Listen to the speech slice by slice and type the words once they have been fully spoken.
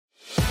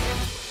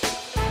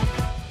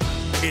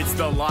It's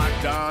the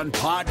Locked On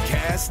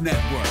Podcast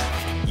Network,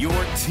 your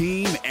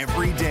team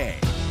every day.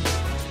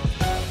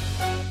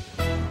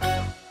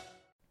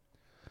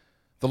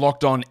 The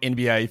Locked On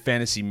NBA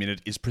Fantasy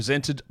Minute is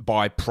presented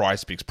by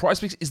PrizePicks.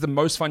 PrizePicks is the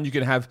most fun you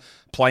can have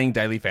playing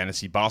daily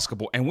fantasy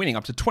basketball and winning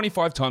up to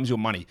 25 times your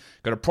money.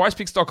 Go to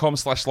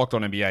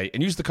prizepicks.com/LockedOnNBA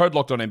and use the code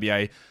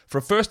LockedOnNBA for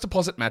a first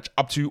deposit match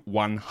up to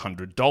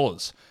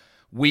 $100.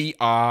 We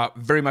are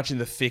very much in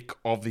the thick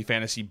of the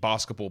fantasy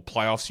basketball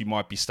playoffs. You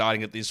might be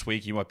starting it this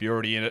week. You might be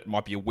already in it. It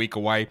might be a week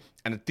away.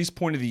 And at this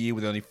point of the year,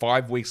 with only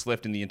 5 weeks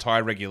left in the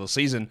entire regular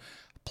season,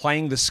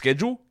 playing the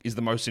schedule is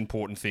the most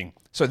important thing.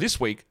 So this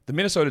week, the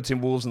Minnesota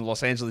Timberwolves and the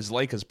Los Angeles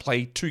Lakers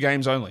play 2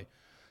 games only.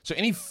 So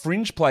any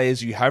fringe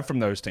players you have from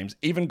those teams,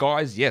 even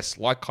guys, yes,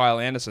 like Kyle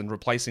Anderson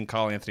replacing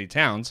Karl Anthony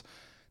Towns,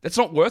 that's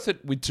not worth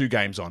it with 2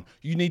 games on.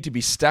 You need to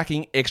be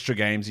stacking extra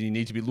games, and you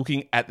need to be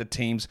looking at the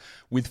teams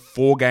with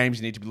 4 games.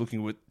 You need to be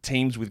looking at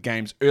teams with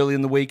games early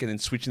in the week and then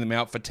switching them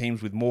out for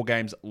teams with more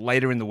games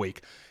later in the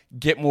week.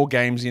 Get more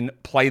games in,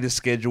 play the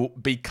schedule,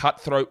 be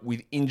cutthroat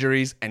with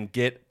injuries, and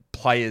get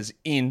players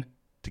in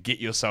to get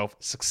yourself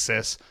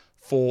success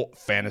for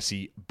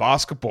fantasy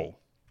basketball.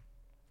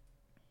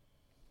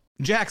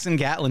 Jackson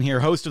Gatlin here,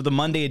 host of the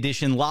Monday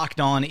edition Locked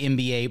On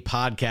NBA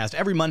podcast.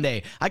 Every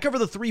Monday, I cover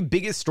the 3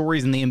 biggest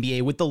stories in the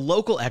NBA with the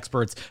local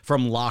experts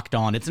from Locked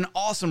On. It's an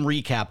awesome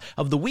recap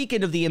of the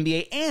weekend of the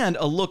NBA and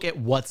a look at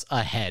what's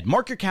ahead.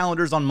 Mark your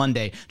calendars on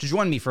Monday to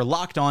join me for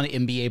Locked On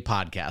NBA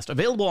podcast,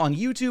 available on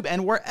YouTube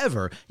and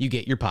wherever you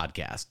get your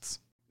podcasts.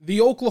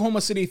 The Oklahoma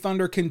City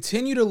Thunder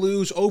continue to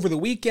lose over the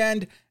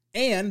weekend,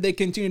 and they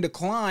continue to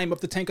climb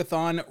up the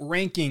Tankathon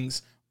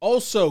rankings.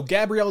 Also,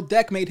 Gabriel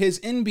Deck made his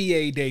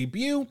NBA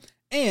debut,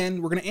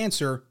 and we're going to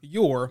answer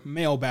your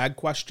mailbag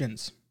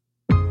questions.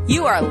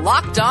 You are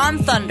Locked On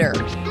Thunder,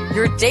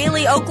 your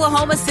daily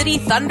Oklahoma City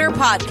Thunder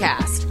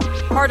podcast.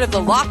 Part of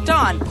the Locked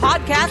On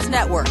Podcast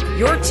Network,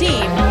 your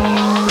team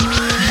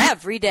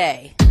every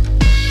day.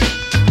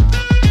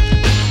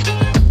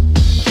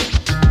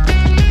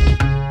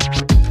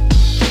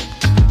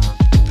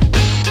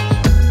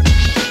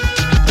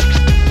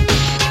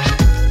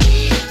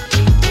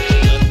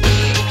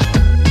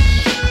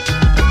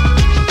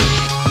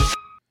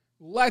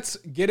 Let's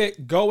get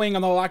it going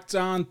on the Locked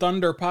On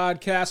Thunder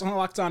podcast, on the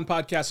Locked On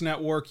Podcast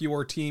Network,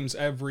 your teams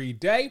every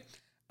day.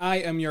 I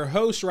am your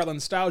host, Rylan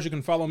Stiles. You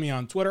can follow me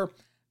on Twitter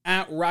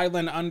at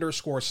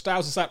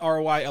Rylan_Stiles. It's at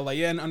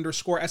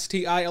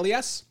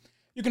RYLAN_STILES.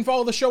 You can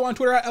follow the show on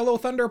Twitter at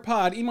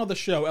LOThunderPod. Email the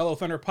show,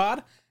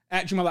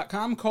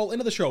 LOThunderPod@gmail.com. Call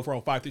into the show for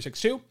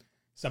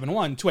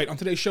 05362-7128. On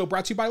today's show,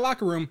 brought to you by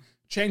Locker Room,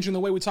 changing the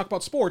way we talk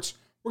about sports.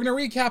 We're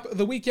going to recap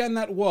the weekend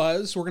that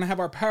was. We're going to have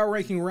our Power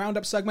Ranking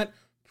Roundup segment,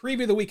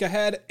 preview the week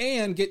ahead,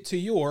 and get to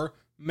your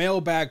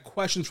mailbag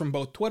questions from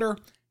both Twitter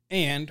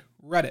and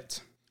Reddit.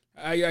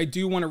 I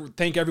do want to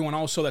thank everyone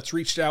also that's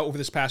reached out over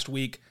this past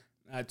week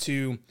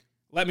to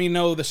let me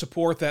know the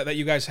support that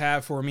you guys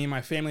have for me and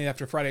my family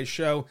after Friday's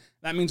show.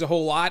 That means a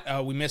whole lot.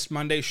 We missed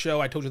Monday's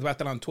show. I told you about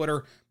that on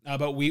Twitter.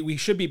 But we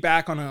should be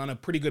back on a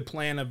pretty good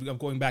plan of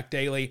going back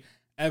daily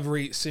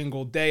every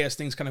single day as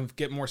things kind of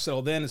get more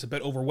settled in. It's a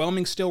bit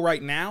overwhelming still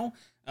right now,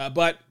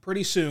 but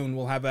pretty soon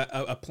we'll have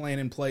a plan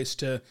in place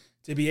to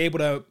be able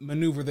to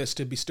maneuver this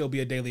to still be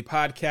a daily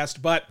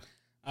podcast. But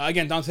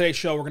again, on today's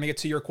show, we're going to get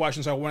to your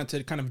questions. I wanted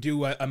to kind of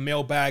do a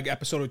mailbag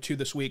episode or 2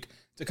 this week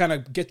to kind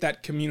of get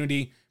that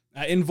community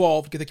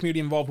involved, get the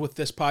community involved with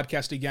this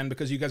podcast again,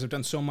 because you guys have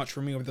done so much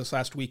for me over this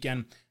last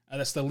weekend.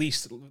 That's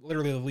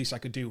literally the least I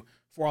could do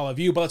for all of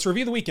you. But let's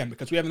review the weekend,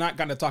 because we have not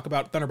gotten to talk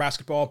about Thunder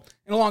basketball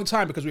in a long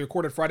time, because we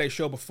recorded Friday's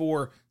show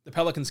before the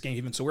Pelicans game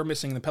even, so we're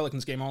missing the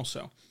Pelicans game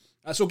also.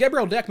 So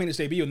Gabriel Deck made his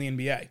debut in the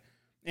NBA,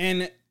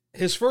 and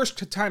his first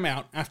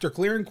timeout after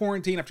clearing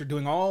quarantine, after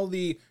doing all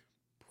the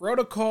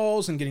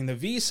protocols and getting the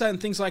visa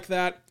and things like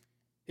that,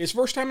 his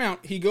first time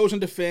out, he goes and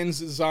defends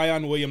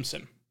Zion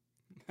Williamson.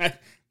 That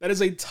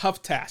is a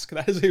tough task.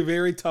 That is a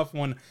very tough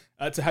one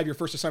to have your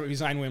first assignment be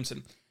Zion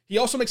Williamson. He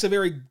also makes a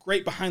very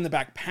great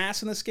behind-the-back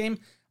pass in this game.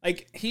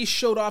 Like, he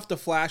showed off the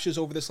flashes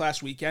over this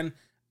last weekend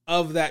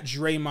of that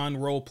Draymond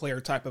role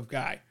player type of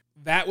guy.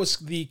 That was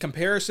the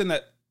comparison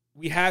that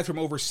we had from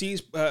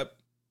overseas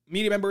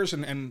media members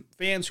and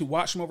fans who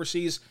watch from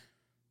overseas,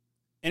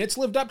 and it's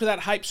lived up to that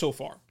hype so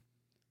far.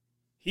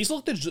 He's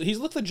looked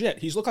legit.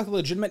 He's looked like a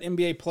legitimate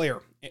NBA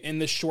player in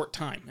this short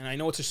time, and I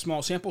know it's a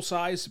small sample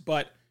size,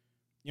 but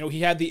you know,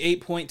 he had the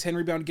 8-point,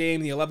 10-rebound game,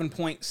 the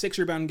 11-point,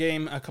 6-rebound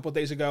game a couple of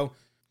days ago.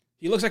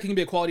 He looks like he can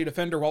be a quality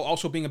defender while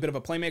also being a bit of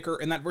a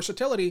playmaker, and that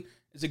versatility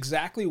is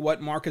exactly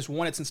what Mark has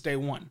wanted since day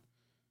one.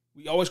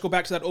 We always go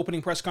back to that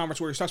opening press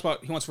conference where he talks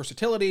about he wants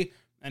versatility,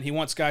 and he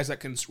wants guys that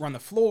can run the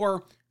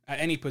floor at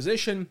any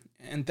position,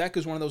 and Deck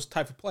is one of those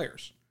type of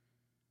players.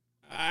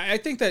 I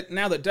think that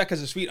now that Deck has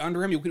his feet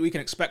under him, we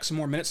can expect some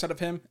more minutes out of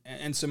him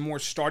and some more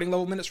starting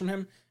level minutes from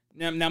him.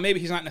 Now maybe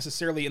he's not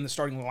necessarily in the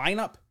starting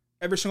lineup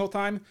every single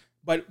time,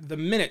 but the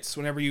minutes,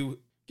 whenever you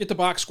get the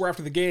box score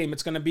after the game,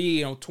 it's going to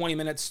be 20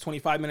 minutes,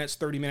 25 minutes,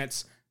 30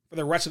 minutes for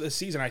the rest of the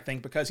season, I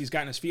think, because he's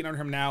gotten his feet under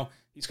him now.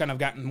 He's kind of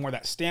gotten more of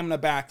that stamina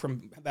back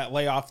from that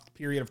layoff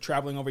period of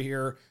traveling over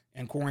here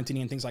and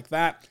quarantining and things like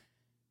that.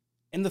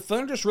 And the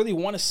Thunder just really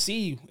want to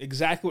see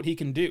exactly what he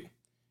can do.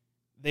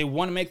 They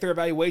want to make their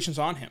evaluations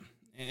on him.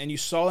 And you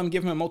saw them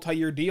give him a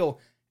multi-year deal.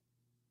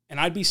 And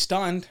I'd be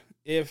stunned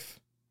if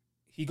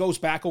he goes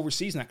back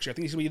overseas next year. I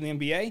think he's going to be in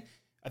the NBA.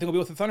 I think he'll be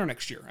with the Thunder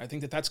next year. I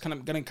think that's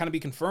going to be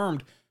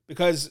confirmed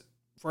because,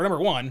 for number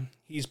one,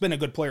 he's been a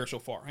good player so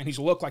far. And he's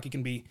looked like he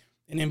can be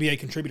an NBA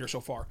contributor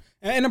so far.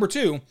 And number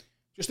two,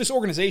 just this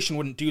organization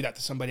wouldn't do that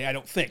to somebody, I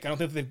don't think. I don't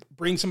think they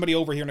bring somebody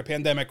over here in a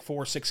pandemic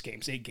for 6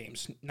 games, 8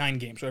 games, 9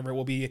 games, whatever it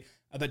will be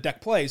that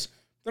Deck plays.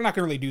 They're not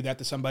going to really do that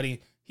to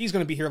somebody. He's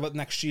going to be here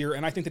next year,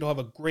 and I think that he'll have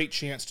a great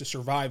chance to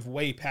survive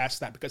way past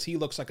that because he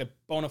looks like a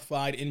bona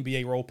fide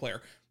NBA role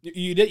player.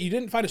 You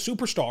didn't find a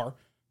superstar,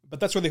 but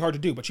that's really hard to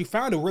do. But you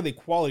found a really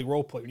quality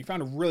role player. You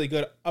found a really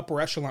good upper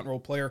echelon role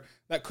player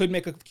that could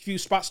make a few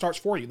spot starts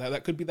for you.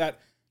 That could be that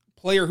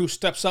player who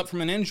steps up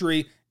from an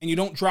injury and you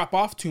don't drop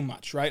off too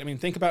much, right? I mean,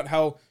 think about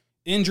how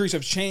injuries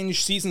have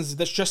changed seasons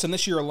just in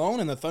this year alone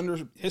in the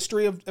Thunder's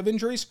history of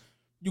injuries.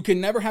 You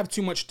can never have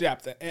too much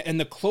depth. And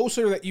the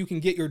closer that you can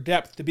get your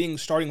depth to being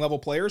starting level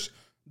players,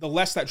 the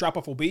less that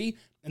drop-off will be,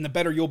 and the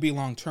better you'll be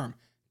long-term.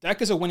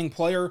 Deck is a winning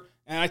player,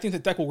 and I think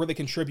that Deck will really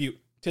contribute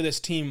to this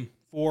team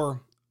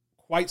for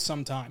quite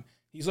some time.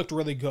 He's looked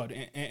really good.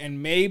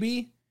 And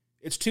maybe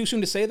it's too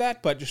soon to say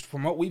that, but just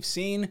from what we've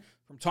seen,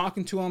 from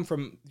talking to him,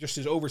 from just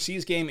his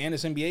overseas game and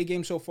his NBA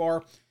game so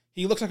far,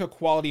 he looks like a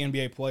quality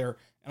NBA player,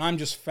 and I'm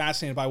just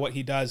fascinated by what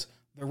he does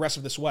the rest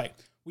of this way.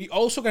 We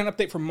also got an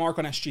update from Mark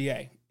on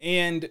SGA,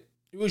 and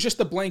it was just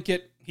the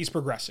blanket, he's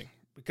progressing.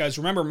 Because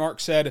remember, Mark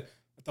said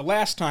at the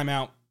last time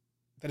out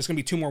that it's going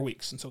to be 2 more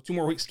weeks. And so 2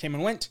 more weeks came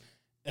and went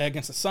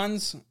against the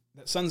Suns.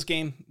 That Suns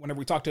game, whenever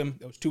we talked to him,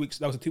 that was 2 weeks.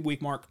 That was a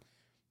 2-week mark.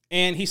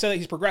 And he said that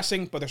he's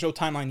progressing, but there's no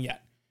timeline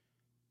yet.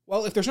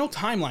 Well, if there's no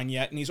timeline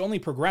yet and he's only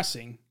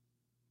progressing,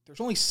 there's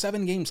only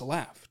 7 games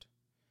left.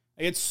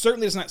 It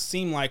certainly does not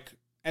seem like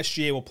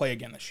SGA will play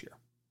again this year.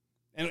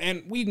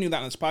 And we knew that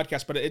on this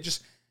podcast, but it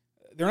just...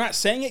 They're not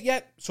saying it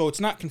yet, so it's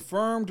not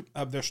confirmed.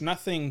 There's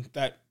nothing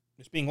that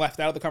is being left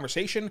out of the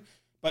conversation.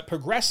 But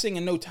progressing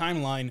and no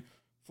timeline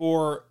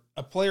for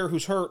a player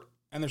who's hurt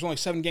and there's only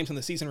 7 games in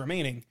the season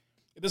remaining,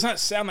 it does not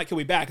sound like he'll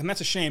be back. And that's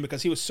a shame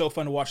because he was so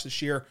fun to watch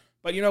this year.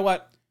 But you know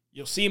what?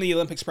 You'll see him in the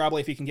Olympics probably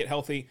if he can get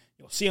healthy.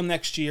 You'll see him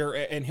next year,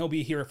 and he'll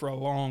be here for a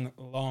long,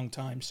 long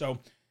time. So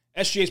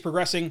SGA's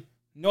progressing.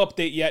 No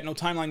update yet, no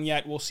timeline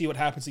yet. We'll see what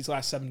happens these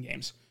last 7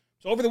 games.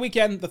 So over the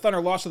weekend, the Thunder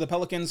lost to the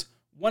Pelicans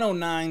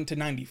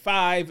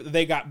 109-95.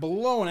 They got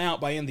blown out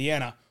by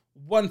Indiana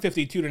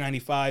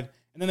 152-95.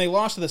 And then they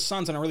lost to the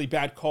Suns on a really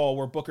bad call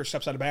where Booker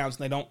steps out of bounds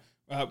and they don't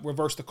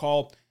reverse the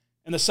call.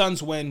 And the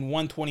Suns win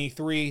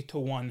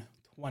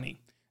 123-120.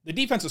 The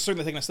defense is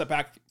certainly taking a step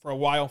back for a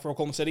while for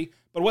Oklahoma City.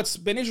 But what's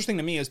been interesting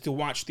to me is to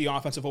watch the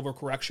offensive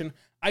overcorrection.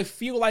 I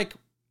feel like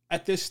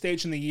at this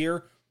stage in the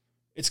year,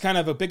 it's kind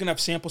of a big enough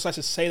sample size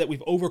to say that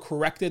we've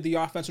overcorrected the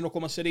offense in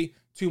Oklahoma City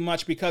too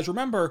much because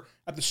remember,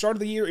 at the start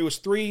of the year, it was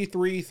 3.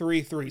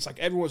 It's like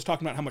everyone was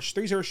talking about how much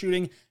threes they were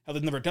shooting, how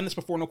they've never done this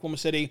before in Oklahoma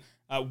City,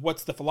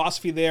 what's the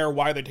philosophy there,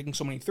 why are they taking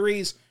so many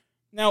threes.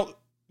 Now,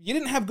 you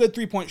didn't have good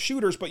three-point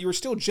shooters, but you were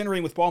still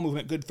generating with ball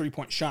movement good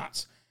three-point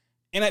shots.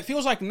 And it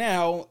feels like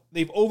now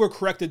they've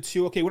overcorrected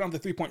to, okay, we don't have the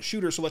three-point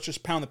shooter, so let's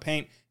just pound the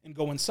paint and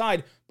go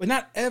inside. But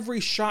not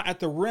every shot at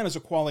the rim is a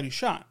quality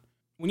shot.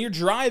 When you're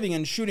driving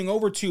and shooting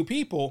over 2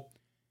 people,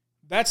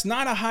 that's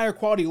not a higher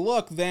quality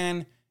look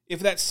than if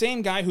that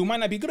same guy who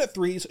might not be good at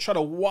threes shot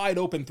a wide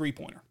open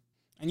three-pointer.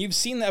 And you've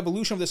seen the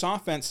evolution of this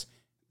offense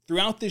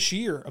throughout this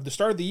year. Of the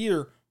start of the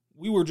year,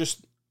 we were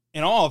just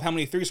in awe of how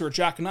many threes we were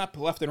jacking up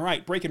left and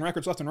right, breaking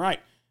records left and right,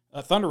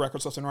 Thunder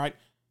records left and right.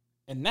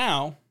 And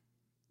now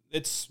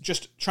it's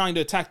just trying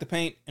to attack the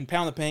paint and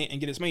pound the paint and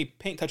get as many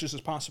paint touches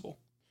as possible.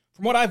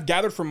 From what I've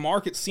gathered from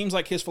Mark, it seems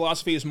like his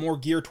philosophy is more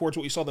geared towards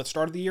what we saw at the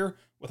start of the year,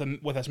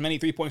 with as many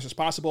 3-pointers as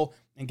possible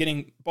and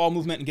getting ball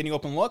movement and getting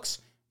open looks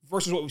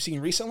versus what we've seen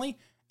recently.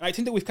 And I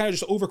think that we've kind of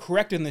just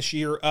overcorrected in this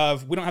year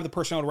of we don't have the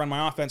personnel to run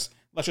my offense.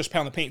 Let's just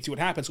pound the paint and see what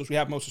happens because we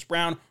have Moses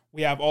Brown.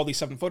 We have all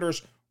these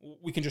 7-footers.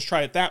 We can just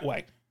try it that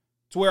way.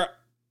 To where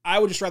I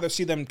would just rather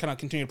see them kind of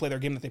continue to play their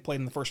game that they played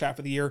in the first half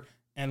of the year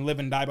and live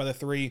and die by the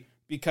 3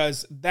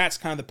 because that's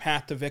kind of the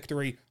path to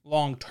victory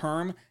long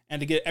term. And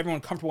to get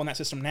everyone comfortable in that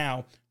system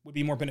now would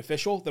be more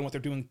beneficial than what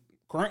they're doing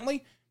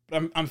currently.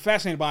 But I'm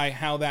fascinated by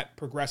how that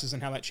progresses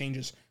and how that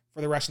changes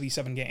for the rest of these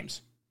 7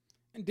 games.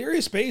 And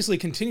Darius Bazley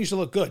continues to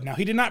look good. Now,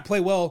 he did not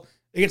play well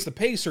against the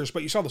Pacers,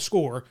 but you saw the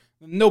score.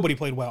 Nobody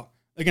played well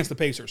against the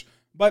Pacers.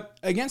 But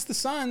against the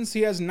Suns,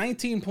 he has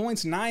 19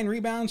 points, 9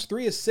 rebounds,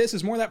 3 assists.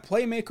 Is more that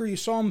playmaker. You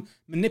saw him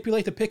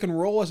manipulate the pick and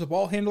roll as a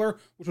ball handler,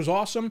 which was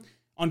awesome.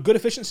 On good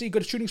efficiency,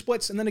 good shooting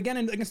splits. And then again,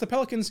 against the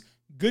Pelicans,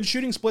 good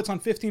shooting splits on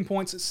 15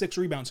 points, 6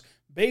 rebounds.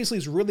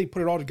 Bazley's really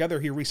put it all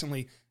together here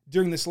recently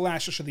during this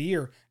last stretch of the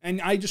year.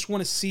 And I just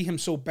want to see him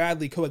so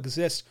badly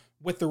coexist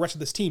with the rest of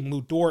this team.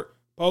 Lou Dort,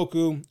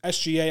 Poku,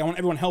 SGA. I want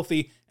everyone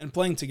healthy and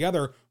playing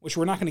together, which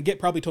we're not going to get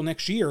probably till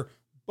next year.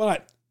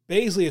 But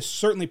Bazley is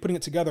certainly putting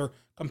it together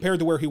compared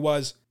to where he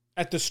was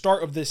at the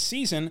start of this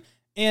season.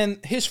 And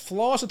his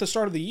flaws at the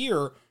start of the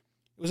year,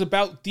 it was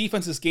about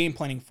defense's game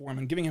planning for him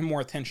and giving him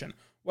more attention.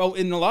 Well,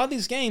 in a lot of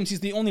these games, he's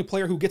the only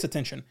player who gets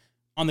attention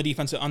on the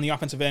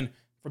offensive end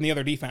from the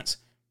other defense.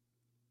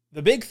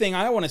 The big thing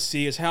I want to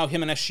see is how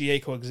him and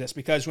SGA coexist,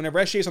 because whenever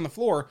SGA's on the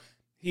floor,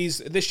 he's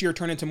this year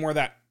turned into more of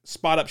that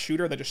spot-up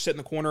shooter that just sit in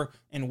the corner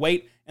and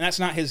wait, and that's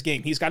not his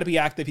game. He's got to be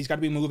active. He's got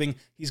to be moving.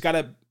 He's got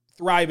to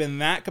thrive in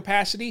that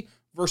capacity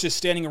versus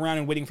standing around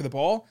and waiting for the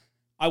ball.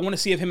 I want to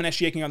see if him and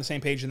SGA can get on the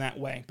same page in that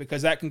way,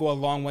 because that can go a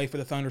long way for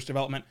the Thunder's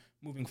development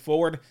moving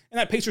forward. In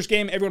that Pacers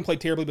game, everyone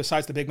played terribly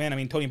besides the big man. I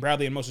mean, Tony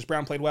Bradley and Moses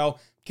Brown played well.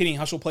 Kenny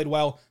Hustle played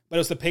well, but it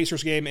was the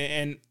Pacers game,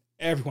 and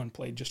everyone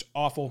played just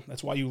awful.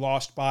 That's why you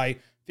lost by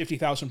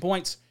 50,000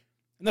 points.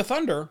 And the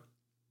Thunder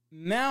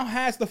now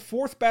has the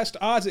fourth best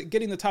odds at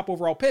getting the top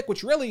overall pick,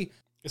 which really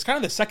is kind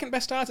of the second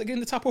best odds at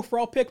getting the top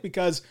overall pick,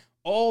 because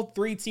all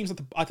three teams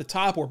at the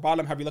top or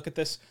bottom, however you look at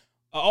this,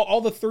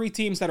 all the three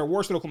teams that are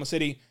worse than Oklahoma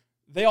City,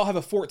 they all have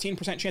a 14%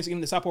 chance of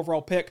getting the top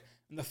overall pick,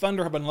 and the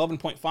Thunder have an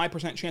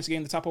 11.5% chance of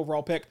getting the top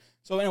overall pick.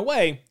 So in a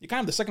way, you're kind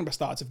of the second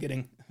best odds of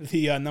getting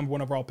the number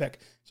one overall pick.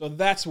 So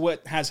that's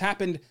what has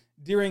happened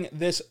during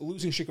this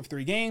losing streak of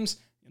 3 games,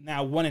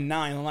 now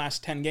 1-9 in the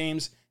last 10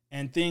 games,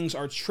 and things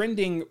are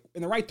trending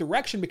in the right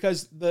direction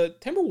because the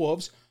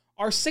Timberwolves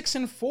are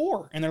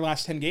 6-4 in their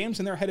last 10 games,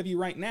 and they're ahead of you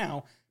right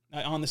now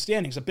on the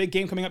standings. A big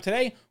game coming up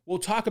today. We'll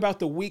talk about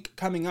the week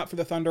coming up for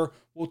the Thunder.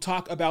 We'll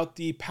talk about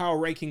the power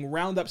ranking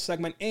roundup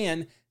segment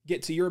and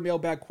get to your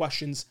mailbag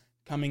questions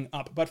coming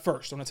up. But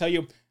first, I want to tell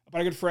you about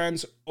our good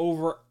friends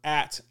over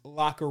at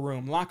Locker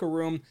Room. Locker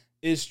Room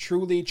is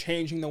truly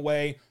changing the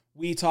way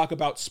we talk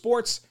about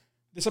sports.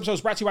 This episode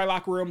is brought to you by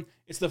Locker Room.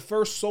 It's the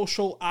first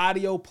social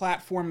audio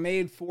platform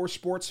made for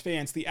sports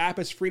fans. The app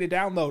is free to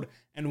download,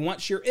 and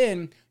once you're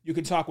in, you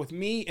can talk with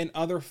me and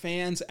other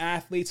fans,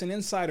 athletes, and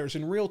insiders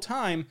in real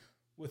time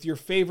with your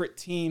favorite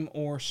team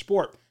or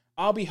sport.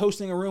 I'll be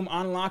hosting a room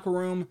on Locker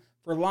Room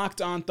for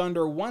Locked On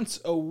Thunder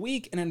once a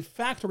week, and in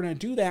fact, we're going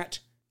to do that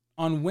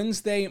on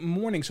Wednesday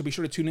morning, so be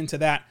sure to tune into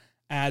that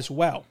as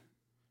well.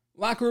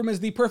 Locker Room is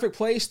the perfect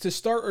place to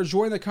start or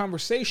join the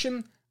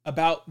conversation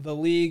about the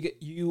league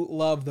you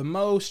love the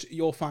most.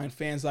 You'll find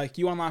fans like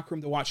you on Locker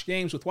Room to watch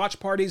games with watch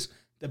parties,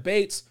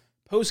 debates,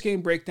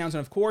 post-game breakdowns, and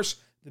of course,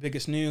 the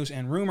biggest news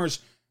and rumors.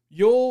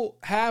 You'll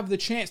have the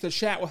chance to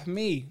chat with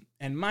me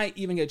and might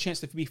even get a chance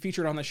to be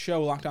featured on the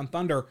show, Locked On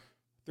Thunder,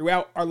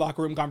 throughout our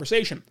Locker Room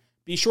conversation.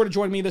 Be sure to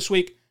join me this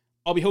week.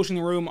 I'll be hosting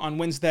the room on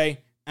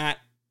Wednesday at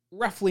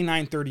roughly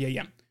 9:30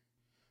 a.m.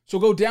 So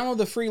go download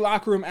the free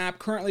Locker Room app,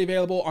 currently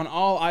available on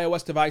all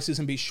iOS devices,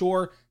 and be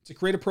sure to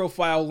create a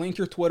profile, link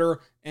your Twitter,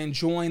 and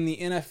join the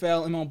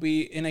NFL,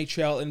 MLB,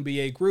 NHL,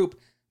 NBA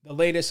group. The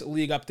latest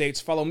league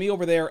updates. Follow me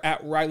over there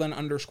at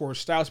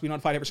Rylan_Styles to be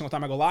notified every single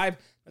time I go live.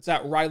 That's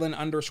at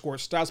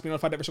Rylan_Styles to be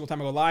notified every single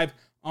time I go live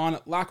on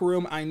Locker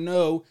Room. I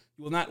know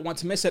you will not want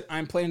to miss it.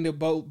 I'm planning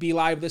to be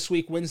live this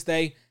week,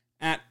 Wednesday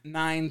at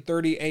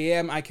 9:30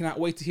 a.m. I cannot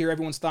wait to hear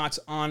everyone's thoughts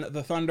on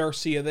the Thunder.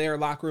 See you there.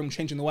 Locker Room,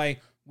 changing the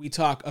way we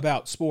talk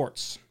about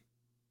sports.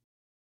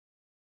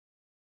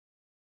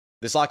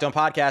 This Locked On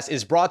podcast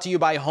is brought to you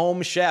by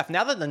Home Chef.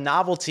 Now that the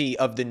novelty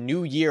of the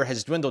new year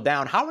has dwindled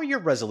down, how are your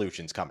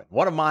resolutions coming?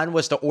 One of mine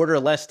was to order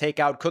less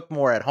takeout, cook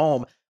more at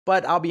home,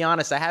 but I'll be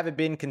honest, I haven't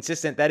been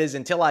consistent. That is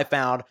until I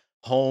found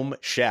Home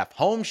Chef.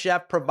 Home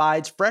Chef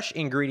provides fresh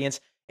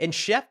ingredients and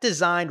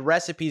chef-designed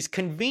recipes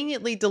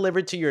conveniently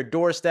delivered to your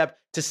doorstep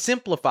to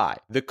simplify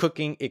the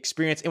cooking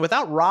experience and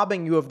without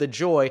robbing you of the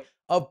joy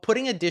of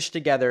putting a dish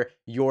together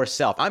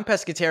yourself. I'm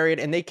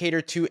pescatarian, and they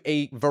cater to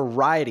a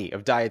variety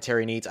of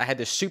dietary needs. I had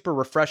this super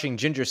refreshing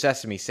ginger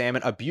sesame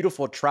salmon, a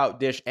beautiful trout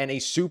dish, and a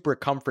super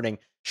comforting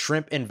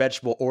shrimp and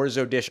vegetable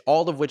orzo dish,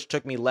 all of which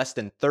took me less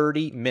than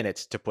 30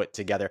 minutes to put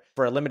together.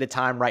 For a limited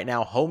time right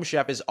now, Home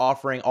Chef is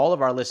offering all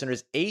of our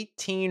listeners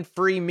 18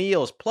 free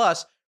meals,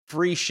 plus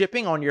free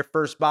shipping on your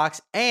first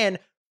box, and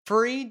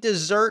free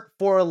dessert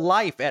for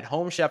life at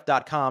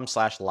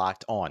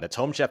homechef.com/lockedon. That's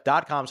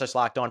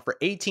homechef.com/lockedon for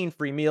 18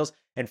 free meals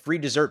and free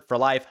dessert for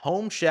life.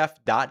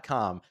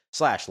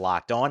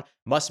 Homechef.com/lockedon.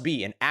 Must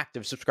be an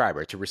active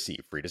subscriber to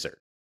receive free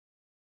dessert.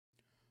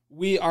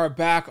 We are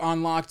back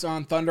on Locked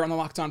On Thunder on the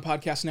Locked On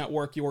Podcast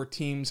Network, your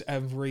teams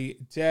every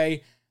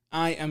day.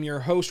 I am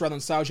your host,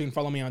 Rylan Styles. You can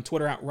follow me on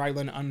Twitter at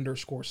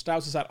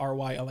Rylan_Styles. It's at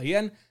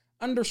RYLAN_STILES.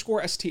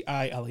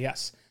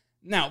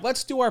 Now,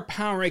 let's do our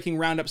power ranking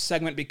roundup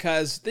segment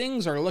because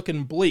things are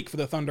looking bleak for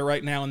the Thunder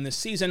right now in this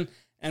season,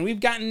 and we've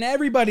gotten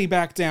everybody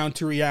back down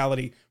to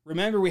reality.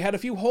 Remember, we had a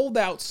few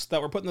holdouts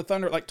that were putting the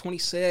Thunder at like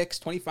 26,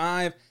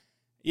 25.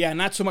 Yeah,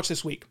 not so much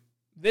this week.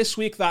 This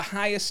week, the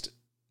highest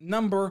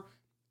number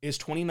is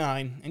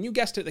 29, and you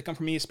guessed it, they come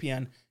from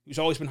ESPN, who's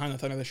always been behind the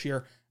Thunder this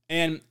year,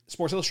 and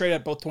Sports Illustrated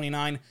at both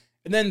 29,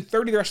 and then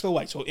 30 the rest of the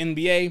way. So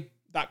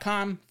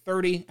NBA.com,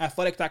 30,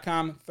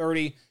 Athletic.com,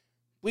 30,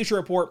 Bleacher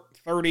Report,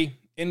 30,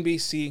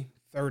 NBC,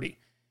 30.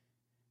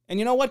 And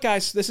you know what,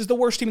 guys? This is the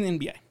worst team in the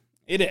NBA.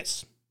 It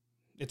is.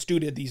 It's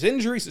due to these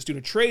injuries. It's due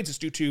to trades. It's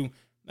due to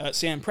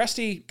Sam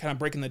Presti kind of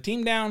breaking the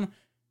team down.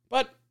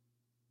 But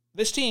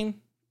this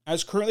team,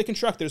 as currently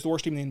constructed, is the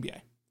worst team in the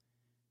NBA.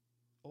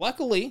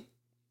 Luckily,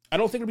 I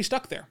don't think it'll be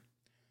stuck there.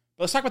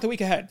 But let's talk about the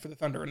week ahead for the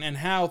Thunder and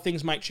how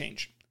things might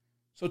change.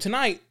 So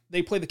tonight,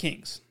 they play the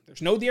Kings.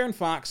 There's no De'Aaron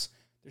Fox,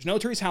 there's no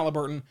Therese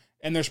Halliburton,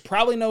 and there's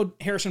probably no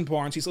Harrison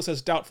Barnes. He's listed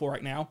as doubtful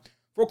right now.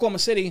 For Oklahoma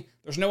City,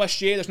 there's no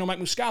SGA, there's no Mike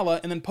Muscala,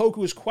 and then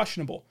Poku is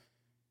questionable.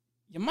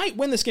 You might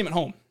win this game at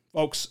home,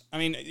 folks. I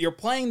mean, you're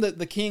playing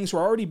the Kings, who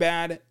are already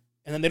bad,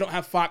 and then they don't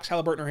have Fox,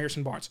 Halliburton, or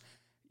Harrison Barnes.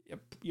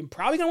 You're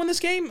probably going to win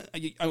this game.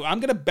 I'm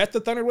going to bet the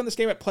Thunder win this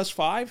game at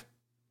 +5.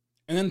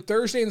 And then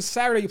Thursday and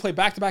Saturday, you play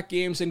back-to-back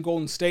games in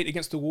Golden State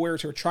against the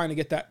Warriors, who are trying to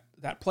get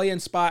that play-in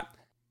spot.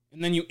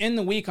 And then you end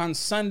the week on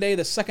Sunday,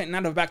 the second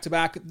night of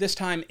back-to-back, this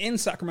time in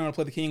Sacramento to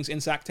play the Kings in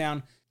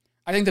Sacktown.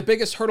 I think the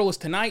biggest hurdle is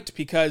tonight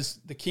because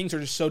the Kings are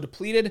just so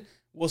depleted.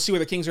 We'll see where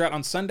the Kings are at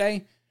on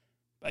Sunday.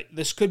 But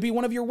this could be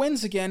one of your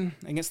wins again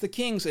against the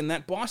Kings, and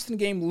that Boston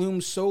game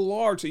looms so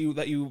large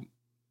that you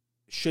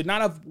should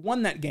not have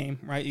won that game,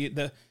 right?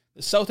 The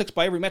Celtics,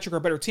 by every metric, are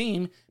a better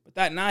team, but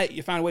that night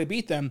you found a way to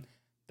beat them.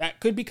 That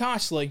could be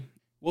costly.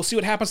 We'll see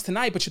what happens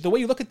tonight, but the way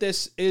you look at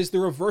this is the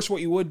reverse of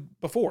what you would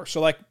before.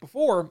 So like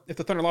before, if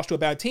the Thunder lost to a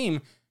bad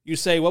team, you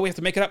say, well, we have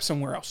to make it up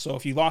somewhere else. So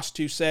if you lost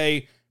to,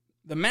 say,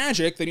 the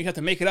Magic, then you have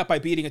to make it up by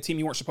beating a team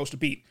you weren't supposed to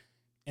beat.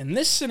 In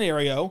this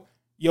scenario,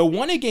 you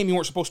won a game you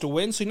weren't supposed to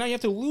win, so now you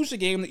have to lose a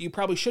game that you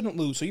probably shouldn't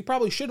lose. So you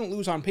probably shouldn't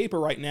lose on paper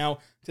right now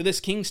to this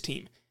Kings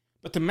team.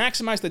 But to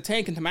maximize the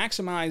tank and to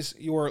maximize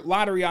your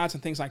lottery odds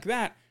and things like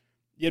that,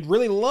 you'd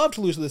really love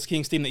to lose to this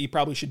Kings team that you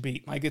probably should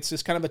beat. Like, it's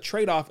just kind of a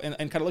trade-off and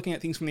kind of looking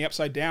at things from the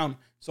upside down,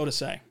 so to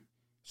say.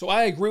 So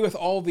I agree with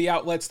all the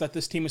outlets that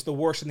this team is the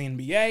worst in the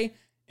NBA.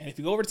 And if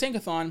you go over to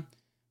Tankathon,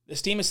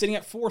 this team is sitting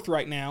at 4th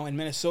right now, and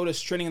Minnesota's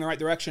trending in the right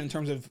direction in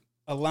terms of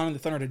allowing the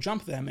Thunder to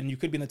jump them, and you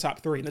could be in the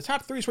top 3. And the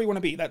top 3 is where you want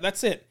to be.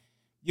 That's it.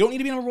 You don't need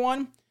to be number 1.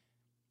 You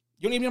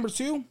don't need to be number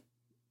 2. You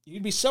need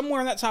to be somewhere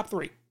in that top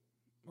 3.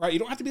 Right? You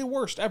don't have to be the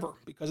worst ever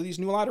because of these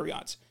new lottery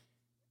odds.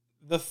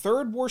 The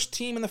third worst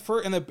team and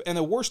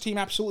the worst team,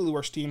 absolutely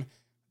worst team,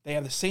 they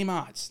have the same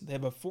odds. They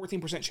have a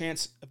 14%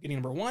 chance of getting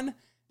number 1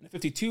 and a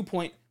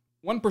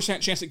 52.1%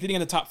 chance of getting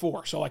in the top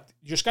 4. So, like,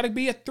 you just got to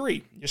be at 3.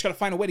 You just got to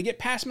find a way to get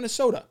past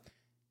Minnesota.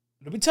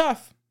 It'll be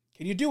tough.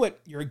 Can you do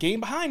it? You're a game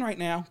behind right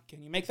now.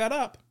 Can you make that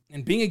up?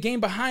 And being a game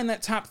behind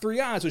that top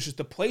 3 odds, which is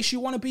the place you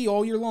want to be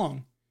all year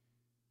long,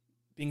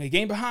 being a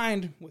game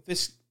behind with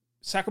this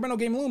Sacramento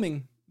game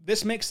looming,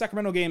 this makes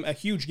Sacramento game a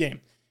huge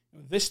game.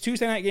 This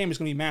Tuesday night game is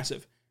going to be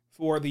massive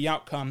for the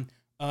outcome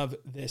of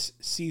this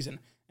season.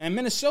 And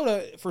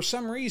Minnesota, for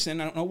some reason,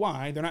 I don't know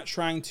why, they're not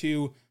trying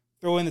to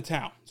throw in the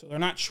towel. So they're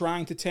not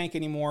trying to tank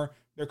anymore.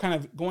 They're kind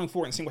of going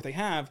for it and seeing what they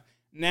have.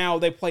 Now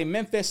they play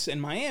Memphis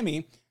and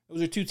Miami.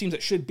 Those are 2 teams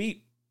that should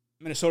beat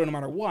Minnesota no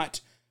matter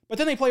what. But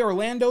then they play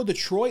Orlando,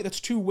 Detroit. That's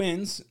 2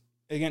 wins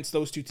against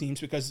those 2 teams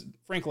because,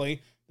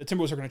 frankly, the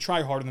Timberwolves are going to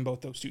try harder than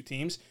both those 2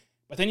 teams.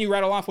 But then you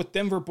rattle off with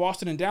Denver,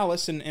 Boston, and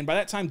Dallas. And by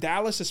that time,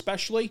 Dallas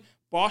especially,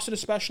 Boston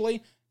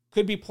especially,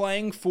 could be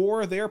playing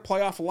for their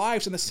playoff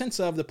lives in the sense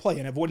of the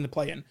play-in, avoiding the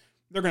play-in.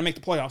 They're going to make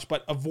the playoffs,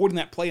 but avoiding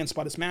that play-in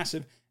spot is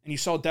massive. And you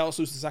saw Dallas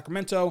lose to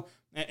Sacramento,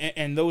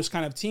 and those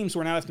kind of teams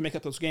where now have to make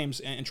up those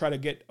games and try to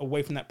get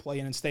away from that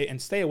play-in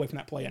and stay away from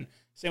that play-in.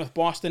 Same with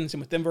Boston,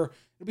 same with Denver.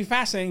 It'll be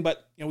fascinating,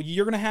 but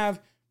you're going to have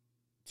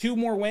 2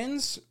 more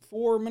wins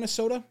for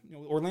Minnesota,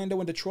 Orlando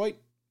and Detroit,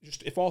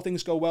 just if all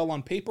things go well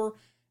on paper.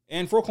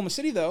 And for Oklahoma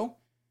City, though,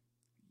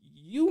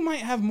 you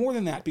might have more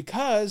than that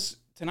because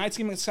tonight's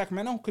game against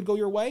Sacramento could go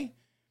your way.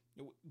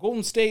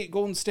 Golden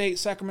State,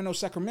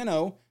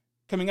 Sacramento,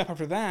 coming up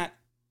after that.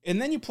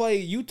 And then you play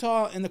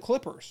Utah and the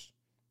Clippers.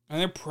 And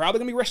they're probably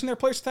going to be resting their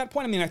players at that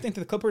point. I mean, I think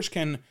that the Clippers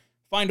can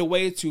find a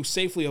way to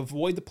safely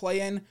avoid the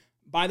play-in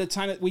by the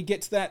time that we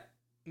get to that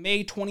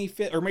May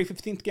 25th, or May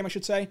 15th game, I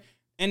should say.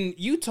 And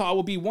Utah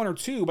will be 1 or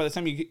 2 by the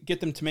time you get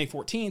them to May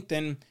 14th.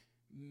 And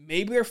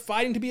maybe they're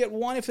fighting to be at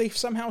 1 if they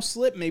somehow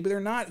slip. Maybe they're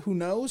not. Who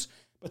knows?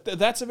 But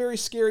that's a very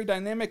scary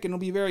dynamic, and it'll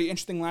be a very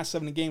interesting last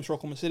 7 games for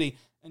Oklahoma City,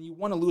 and you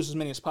want to lose as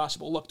many as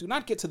possible. Look, do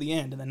not get to the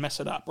end and then mess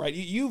it up, right?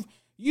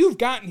 You've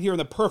gotten here in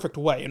the perfect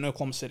way in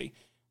Oklahoma City.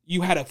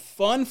 You had a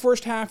fun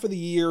first half of the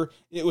year.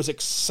 It was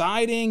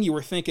exciting. You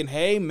were thinking,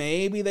 hey,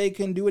 maybe they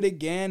can do it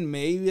again.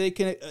 Maybe they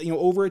can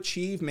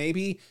overachieve.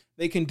 Maybe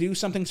they can do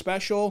something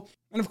special.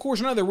 And, of course,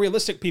 none of the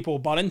realistic people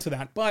bought into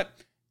that, but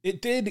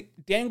it did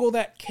dangle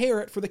that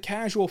carrot for the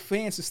casual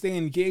fans to stay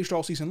engaged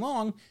all season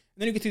long.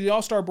 And then you get to the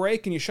All-Star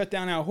break and you shut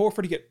down Al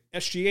Horford, you get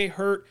SGA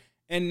hurt,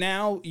 and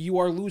now you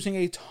are losing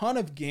a ton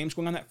of games,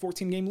 going on that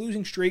 14-game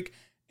losing streak,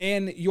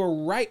 and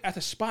you're right at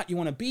the spot you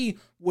want to be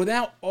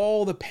without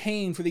all the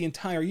pain for the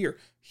entire year.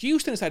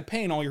 Houston has had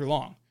pain all year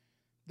long.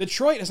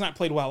 Detroit has not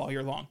played well all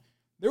year long.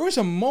 There was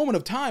a moment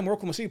of time where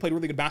Oklahoma City played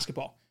really good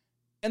basketball.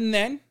 And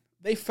then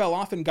they fell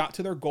off and got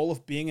to their goal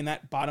of being in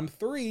that bottom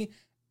 3.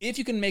 If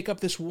you can make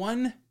up this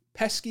one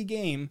pesky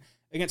game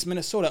against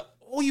Minnesota,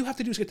 all you have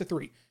to do is get to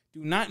 3.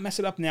 Do not mess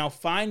it up now.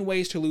 Find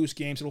ways to lose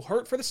games. It'll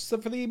hurt for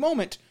the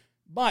moment,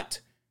 but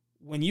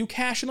when you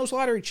cash in those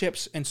lottery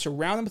chips and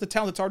surround them with the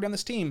talent that's already on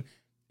this team,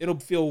 it'll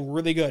feel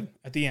really good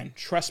at the end.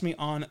 Trust me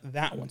on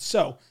that one.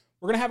 So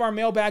we're going to have our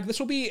mailbag. This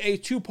will be a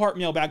 2-part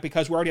mailbag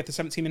because we're already at the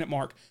 17-minute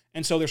mark.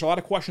 And so there's a lot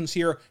of questions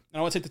here, and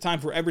I want to take the time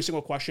for every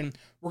single question.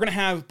 We're going to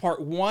have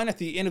part 1 at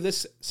the end of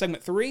this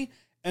segment 3,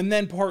 and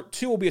then part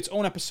 2 will be its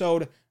own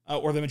episode,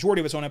 or the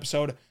majority of its own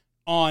episode,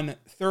 on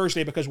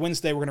Thursday, because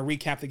Wednesday we're going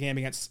to recap the game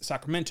against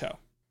Sacramento.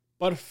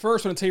 But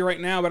first, I want to tell you right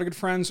now about our good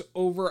friends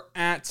over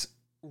at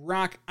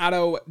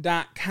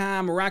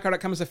RockAuto.com.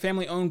 RockAuto.com is a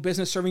family-owned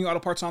business serving you auto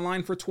parts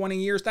online for 20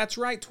 years. That's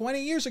right, 20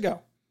 years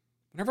ago.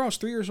 Whenever I was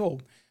 3 years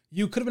old,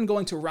 you could have been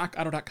going to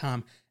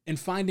RockAuto.com and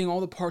finding all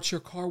the parts your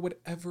car would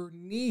ever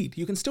need.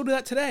 You can still do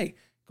that today.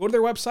 Go to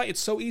their website. It's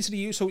so easy to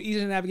use, so easy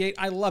to navigate.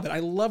 I love it. I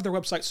love their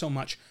website so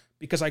much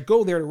because I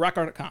go there to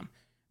RockAuto.com.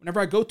 Whenever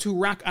I go to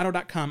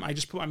RockAuto.com, I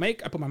just put my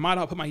make, I put my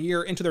model, I put my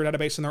year into their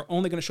database, and they're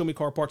only going to show me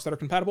car parts that are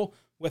compatible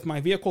with my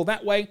vehicle.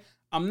 That way,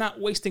 I'm not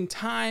wasting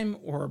time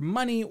or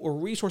money or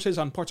resources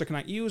on parts I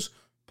cannot use,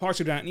 parts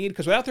I do not need,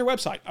 because without their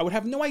website, I would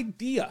have no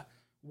idea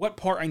what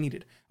part I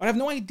needed. I would have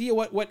no idea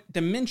what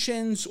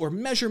dimensions or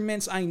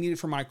measurements I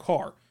needed for my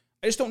car.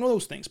 I just don't know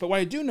those things. But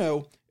what I do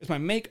know is my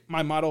make,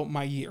 my model,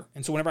 my year.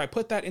 And so whenever I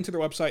put that into their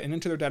website and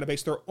into their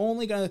database, they're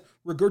only going to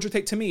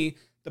regurgitate to me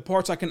the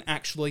parts I can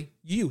actually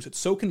use. It's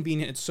so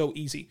convenient. It's so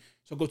easy.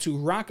 So go to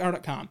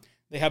RockAuto.com.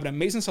 They have an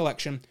amazing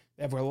selection.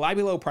 They have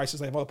reliably low prices.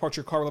 They have all the parts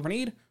your car will ever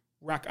need.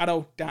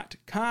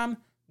 RockAuto.com.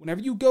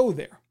 Whenever you go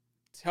there,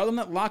 tell them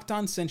that Locked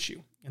On sent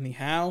you. And the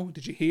how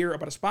did you hear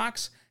about us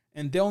box?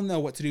 And they'll know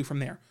what to do from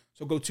there.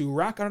 So go to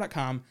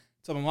RockAuto.com.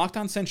 Tell them Locked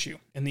On sent you.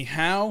 And the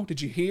how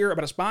did you hear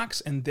about us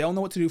box? And they'll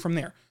know what to do from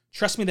there.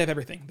 Trust me, they have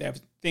everything. They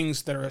have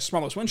things that are as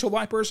small as windshield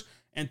wipers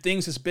and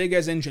things as big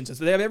as engines.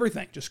 They have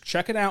everything. Just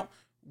check it out.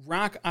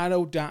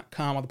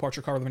 RockAuto.com, all the parts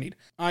your car will ever need.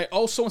 I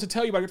also want to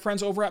tell you about our good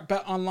friends over at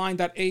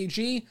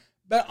BetOnline.ag.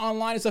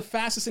 BetOnline is the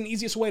fastest and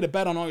easiest way to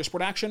bet on all your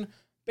sport action.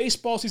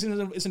 Baseball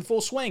season is in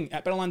full swing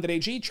at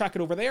BetOnline.ag. Track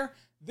it over there.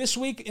 This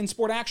week in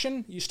sport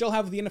action, you still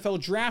have the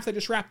NFL draft that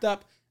just wrapped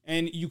up,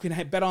 and you can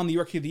bet on the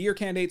Rookie of the Year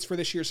candidates for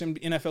this year's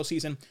NFL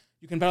season.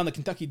 You can bet on the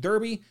Kentucky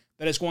Derby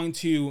that is going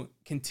to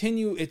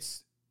continue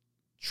its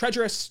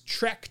treacherous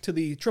trek to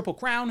the Triple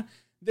Crown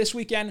this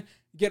weekend.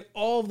 Get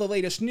all of the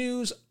latest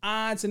news,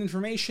 odds, and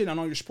information on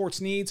all your sports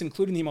needs,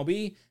 including the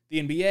MLB,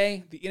 the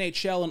NBA, the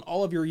NHL, and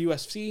all of your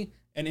UFC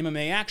and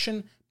MMA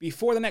action.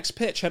 Before the next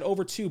pitch, head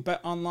over to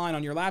BetOnline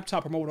on your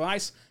laptop or mobile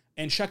device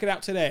and check it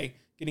out today.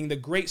 Getting the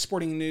great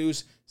sporting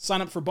news,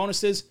 sign up for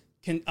bonuses,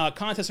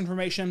 contest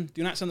information.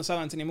 Do not sit on the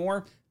sidelines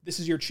anymore. This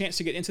is your chance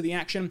to get into the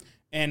action.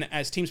 And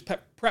as teams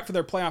prep for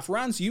their playoff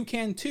runs, you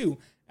can too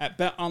at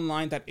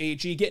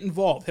betonline.ag. Get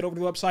involved. Head over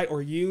to the website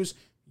or use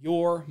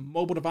your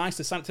mobile device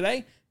to sign up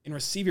today and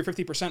receive your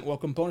 50%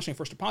 welcome bonus on your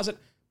first deposit.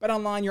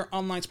 BetOnline, your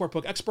online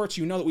sportbook experts.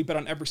 You know that we bet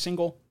on every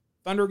single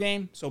Thunder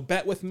game, so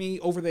bet with me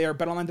over there,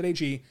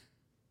 betonline.ag.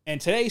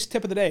 And today's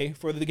tip of the day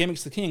for the game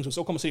against the Kings was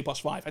Oklahoma City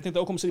 +5. I think the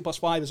Oklahoma City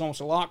 +5 is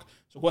almost a lock,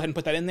 so go ahead and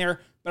put that in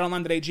there.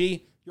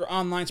 BetOnline.ag, your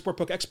online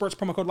sportbook experts.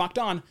 Promo code Locked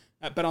On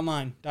at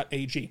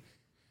betonline.ag.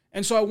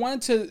 And so I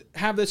wanted to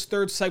have this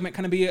third segment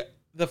kind of be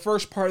the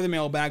first part of the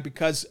mailbag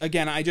because,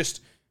 again, I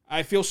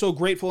feel so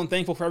grateful and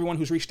thankful for everyone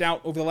who's reached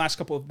out over the last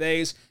couple of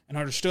days and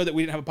understood that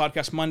we didn't have a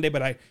podcast Monday,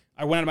 but I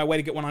went out of my way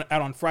to get one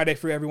out on Friday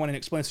for everyone and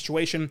explain the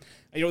situation.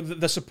 You know,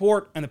 the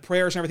support and the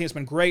prayers and everything has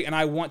been great, and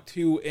I want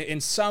to, in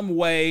some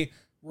way,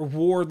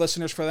 reward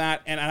listeners for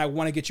that, and I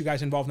want to get you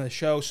guys involved in the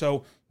show.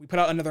 So we put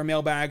out another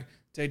mailbag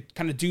to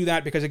kind of do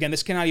that because, again,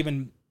 this cannot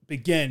even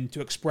begin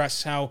to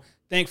express how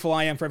thankful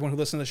I am for everyone who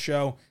listens to the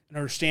show and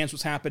understands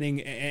what's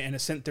happening and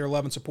has sent their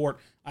love and support.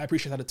 I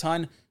appreciate that a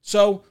ton.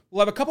 So we'll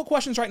have a couple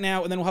questions right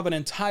now, and then we'll have an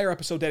entire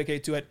episode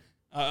dedicated to it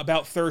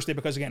about Thursday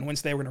because, again,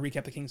 Wednesday we're going to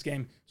recap the Kings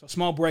game. So a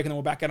small break, and then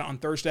we'll back at it on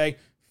Thursday.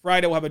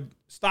 Friday we'll have a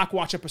stock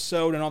watch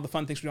episode and all the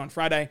fun things we do on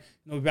Friday, and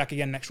we'll be back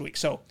again next week.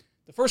 So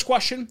the first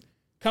question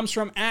comes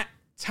from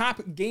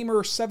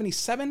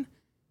 @TopGamer77.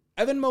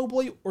 Evan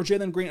Mobley or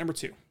Jalen Green, number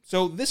 2?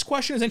 So this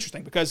question is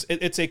interesting because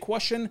it's a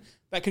question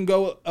that can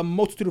go a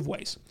multitude of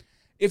ways.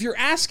 If you're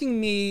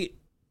asking me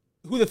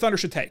who the Thunder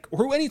should take, or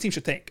who any team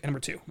should take at number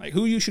 2, like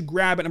who you should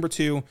grab at number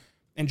 2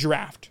 and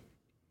draft,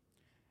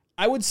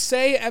 I would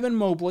say Evan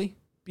Mobley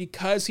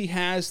because he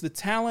has the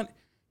talent,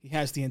 he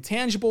has the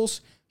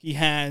intangibles, he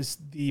has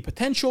the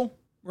potential,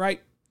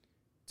 right,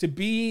 to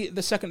be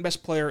the second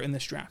best player in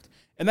this draft.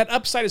 And that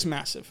upside is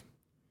massive.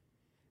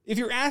 If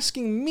you're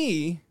asking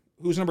me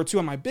who's number 2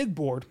 on my big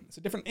board, it's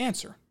a different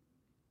answer.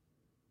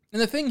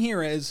 And the thing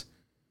here is,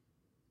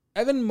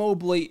 Evan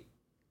Mobley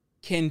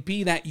can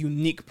be that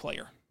unique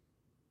player.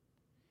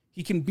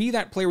 He can be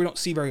that player we don't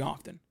see very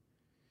often.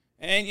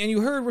 And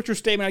you heard Richard's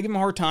statement. I give him a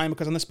hard time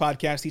because on this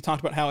podcast, he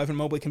talked about how Evan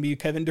Mobley can be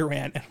Kevin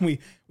Durant, and we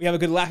have a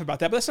good laugh about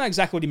that, but that's not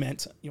exactly what he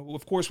meant. You know,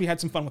 of course, we had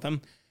some fun with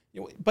him.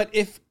 You know, but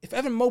if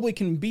Evan Mobley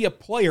can be a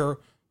player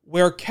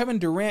where Kevin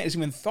Durant is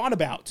even thought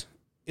about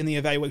in the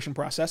evaluation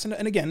process,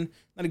 and again,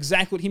 not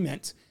exactly what he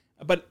meant,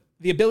 but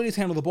the ability to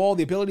handle the ball,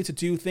 the ability to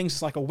do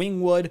things like a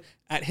wing would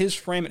at his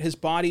frame, at his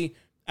body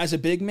as a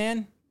big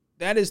man,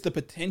 that is the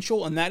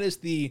potential, and that is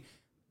the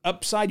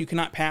upside you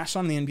cannot pass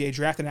on in the NBA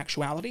draft in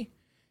actuality.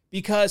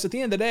 Because at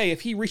the end of the day,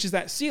 if he reaches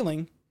that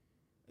ceiling,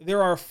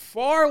 there are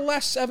far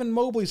less Evan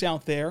Mobleys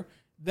out there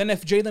than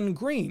if Jalen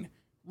Green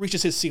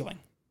reaches his ceiling.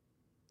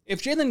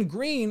 If Jalen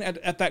Green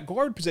at that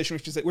guard position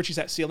reaches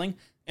that ceiling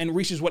and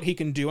reaches what he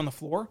can do on the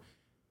floor,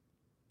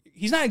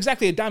 he's not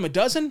exactly a dime a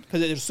dozen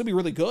because it'll still be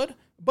really good,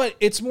 but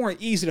it's more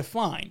easy to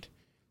find.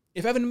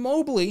 If Evan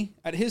Mobley,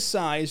 at his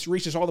size,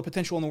 reaches all the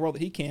potential in the world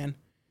that he can,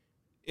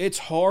 it's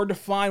hard to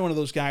find one of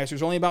those guys.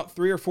 There's only about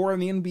 3 or 4 in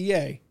the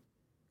NBA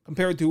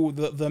compared to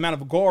the amount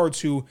of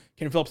guards who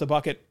can fill up the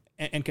bucket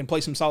and can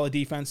play some solid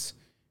defense.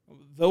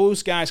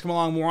 Those guys come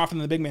along more often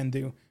than the big men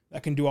do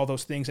that can do all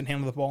those things and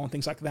handle the ball and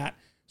things like that.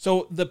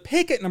 So the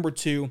pick at number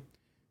 2,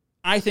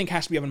 I think,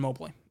 has to be Evan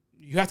Mobley.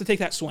 You have to take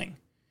that swing.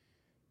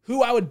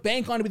 Who I would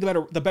bank on to be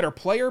the better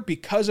player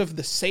because of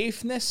the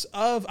safeness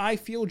of, I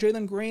feel,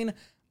 Jalen Green,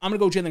 I'm going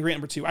to go Jalen Green at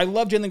number 2. I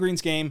love Jalen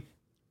Green's game.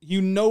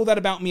 You know that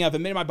about me. I've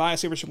admitted my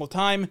bias every single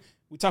time.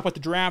 We talk about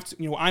the draft.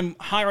 I'm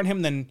higher on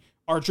him than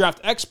our draft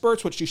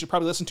experts, which you should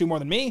probably listen to more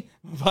than me.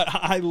 But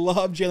I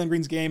love Jalen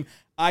Green's game.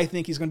 I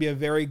think he's going to be a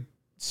very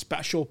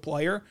special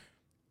player.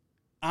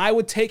 I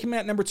would take him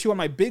at number 2 on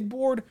my big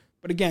board.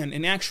 But again,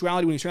 in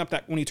actuality, when you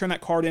turn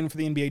that card in for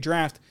the NBA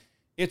draft,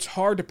 it's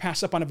hard to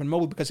pass up on Evan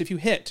Mobley because if you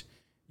hit,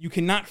 you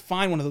cannot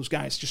find one of those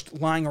guys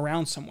just lying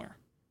around somewhere.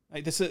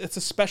 It's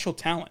a special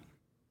talent.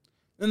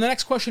 Then the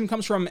next question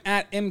comes from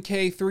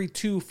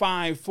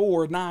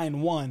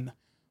 @MK325491.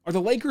 Are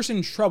the Lakers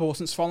in trouble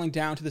since falling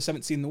down to the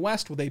 7th seed in the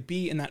West? Will they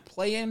be in that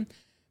play-in?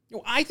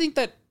 I think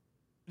that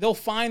they'll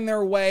find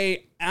their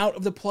way out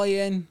of the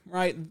play-in,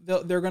 right?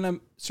 They're going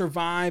to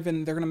survive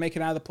and they're going to make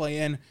it out of the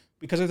play-in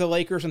because of the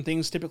Lakers, and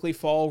things typically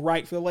fall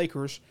right for the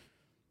Lakers.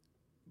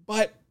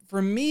 But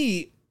for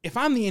me, if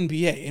I'm the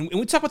NBA, and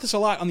we talk about this a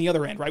lot on the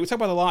other end, right? We talk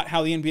about a lot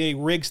how the NBA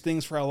rigs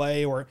things for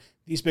LA or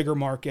these bigger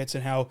markets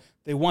and how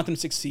they want them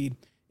to succeed.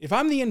 If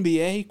I'm the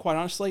NBA, quite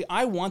honestly,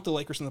 I want the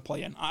Lakers in the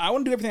play-in. I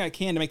want to do everything I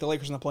can to make the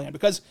Lakers in the play-in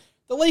because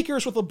the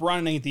Lakers with LeBron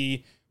and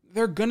AD,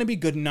 they're going to be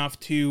good enough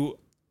to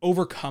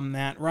overcome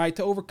that, right?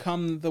 To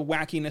overcome the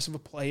wackiness of a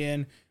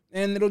play-in,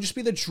 and it'll just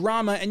be the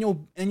drama, and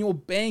you'll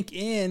bank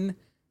in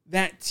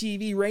that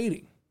TV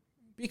rating.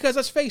 Because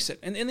let's face it,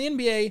 in the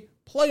NBA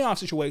playoff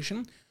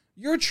situation,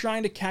 you're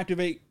trying to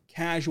captivate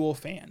casual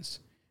fans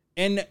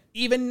and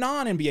even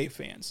non-NBA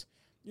fans.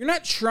 You're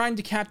not trying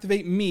to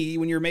captivate me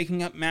when you're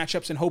making up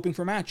matchups and hoping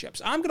for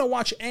matchups. I'm going to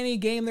watch any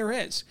game there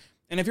is.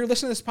 And if you're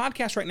listening to this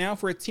podcast right now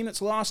for a team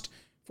that's lost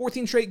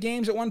 14 straight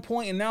games at one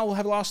point and now will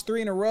have lost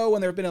 3 in a row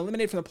and they've been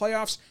eliminated from the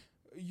playoffs,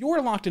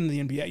 you're locked into the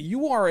NBA.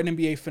 You are an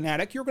NBA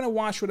fanatic. You're going to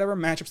watch whatever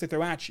matchups they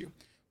throw at you.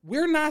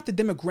 We're not the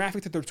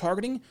demographic that they're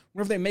targeting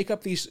whenever they make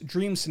up these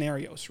dream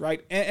scenarios,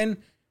 right? And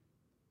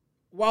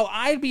while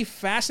I'd be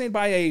fascinated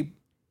by a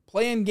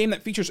play-in game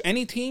that features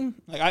any team,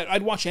 like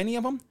I'd watch any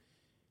of them,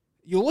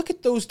 you look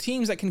at those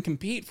teams that can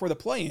compete for the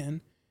play-in,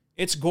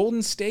 it's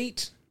Golden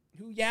State,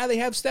 who, yeah, they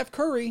have Steph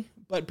Curry,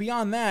 but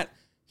beyond that,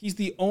 he's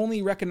the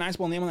only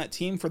recognizable name on that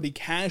team for the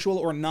casual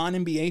or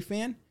non-NBA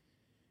fan.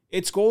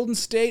 It's Golden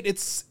State,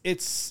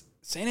 it's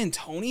San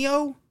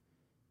Antonio.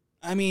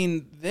 I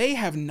mean, they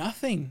have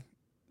nothing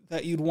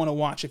that you'd want to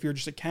watch if you're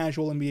just a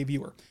casual NBA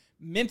viewer.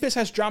 Memphis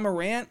has Ja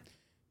Morant.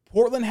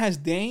 Portland has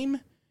Dame.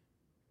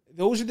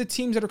 Those are the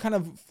teams that are kind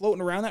of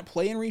floating around that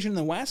play-in region in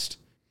the West.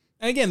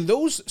 And again,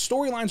 those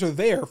storylines are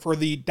there for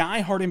the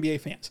die-hard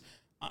NBA fans.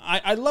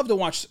 I'd love to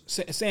watch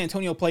San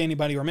Antonio play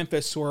anybody, or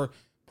Memphis, or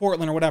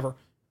Portland, or whatever.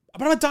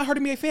 But I'm a die-hard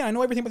NBA fan. I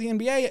know everything about the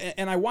NBA,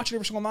 and I watch it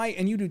every single night,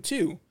 and you do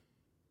too.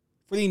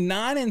 For the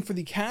non and for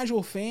the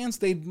casual fans,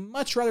 they'd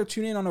much rather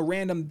tune in on a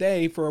random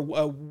day for a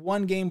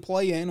 1-game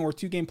play-in or a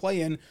 2-game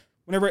play-in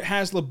whenever it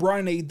has LeBron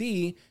and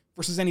AD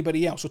versus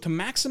anybody else. So to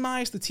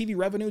maximize the TV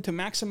revenue, to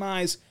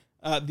maximize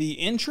the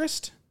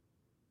interest,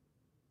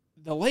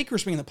 the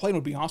Lakers being in the play-in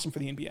would be awesome for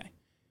the NBA.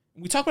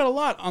 And we talk about a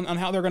lot on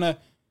how they're going to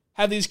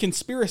have these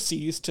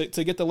conspiracies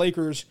to get the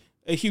Lakers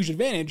a huge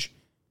advantage.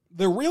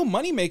 The real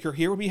moneymaker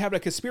here would be having a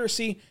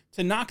conspiracy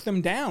to knock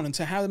them down and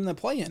to have them in the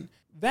play-in.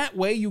 That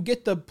way you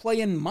get the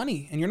play-in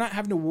money, and you're not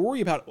having to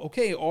worry about,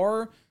 okay,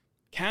 are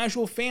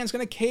casual fans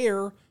going to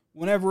care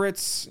whenever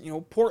it's,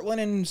 Portland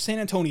and San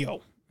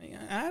Antonio?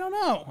 I don't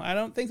know. I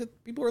don't think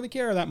that people really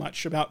care that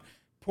much about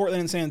Portland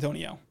and San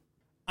Antonio.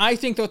 I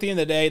think, though, at the end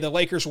of the day, the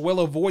Lakers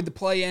will avoid the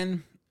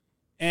play-in,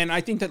 and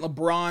I think that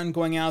LeBron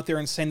going out there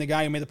and saying the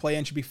guy who made the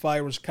play-in should be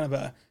fired was kind of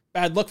a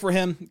bad look for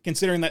him,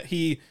 considering that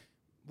he,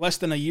 less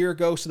than a year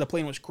ago, said the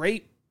play-in was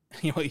great.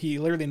 He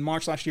literally in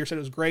March last year said it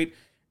was great,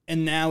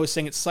 and now is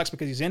saying it sucks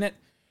because he's in it.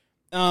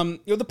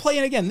 The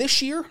play-in, again,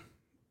 this year,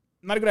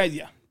 not a good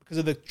idea because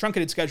of the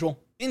truncated schedule.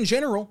 In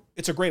general,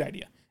 it's a great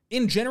idea.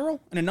 In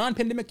general, in a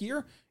non-pandemic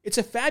year, it's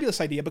a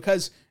fabulous idea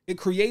because it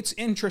creates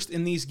interest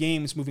in these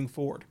games moving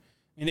forward.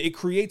 And it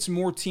creates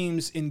more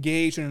teams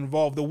engaged and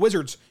involved. The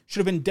Wizards should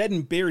have been dead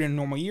and buried in a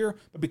normal year,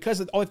 but because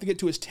all they have to get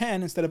to is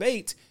 10 instead of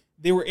 8,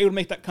 they were able to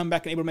make that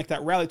comeback and able to make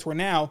that rally to where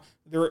now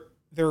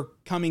they're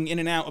coming in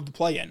and out of the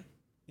play-in.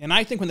 And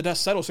I think when the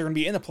dust settles, they're going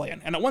to be in the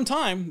play-in. And at one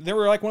time, they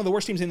were like one of the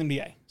worst teams in the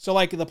NBA. So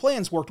like the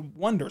play-ins worked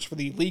wonders for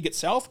the league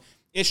itself.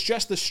 It's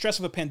just the stress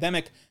of a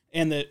pandemic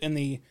and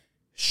the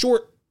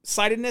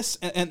short-sightedness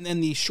and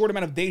the short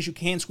amount of days you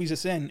can squeeze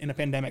this in a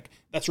pandemic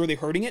that's really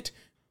hurting it.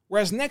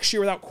 Whereas next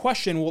year, without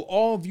question, we'll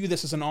all view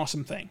this as an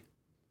awesome thing.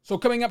 So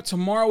coming up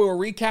tomorrow, we will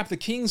recap the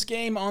Kings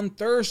game. On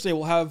Thursday,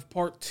 we'll have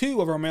part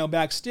 2 of our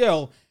mailbag.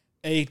 Still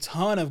a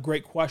ton of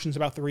great questions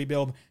about the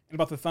rebuild and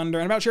about the Thunder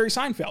and about Jerry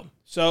Seinfeld.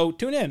 So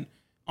tune in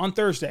on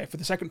Thursday for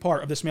the second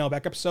part of this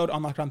mailbag episode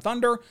on Locked On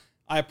Thunder.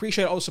 I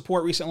appreciate all the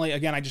support recently.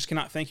 Again, I just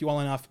cannot thank you all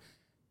enough.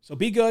 So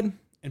be good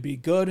and be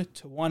good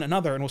to one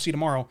another, and we'll see you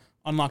tomorrow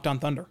on Locked On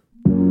Thunder.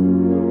 Perfect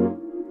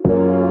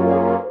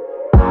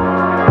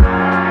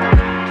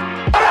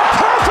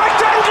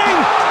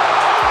ending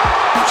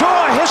to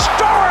a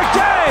historic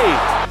day!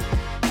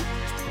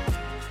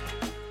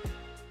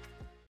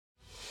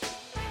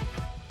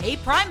 Hey,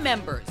 Prime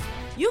members,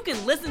 you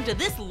can listen to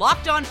this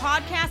Locked On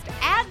podcast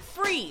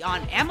ad-free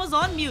on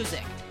Amazon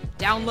Music.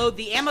 Download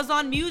the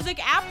Amazon Music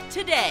app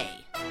today.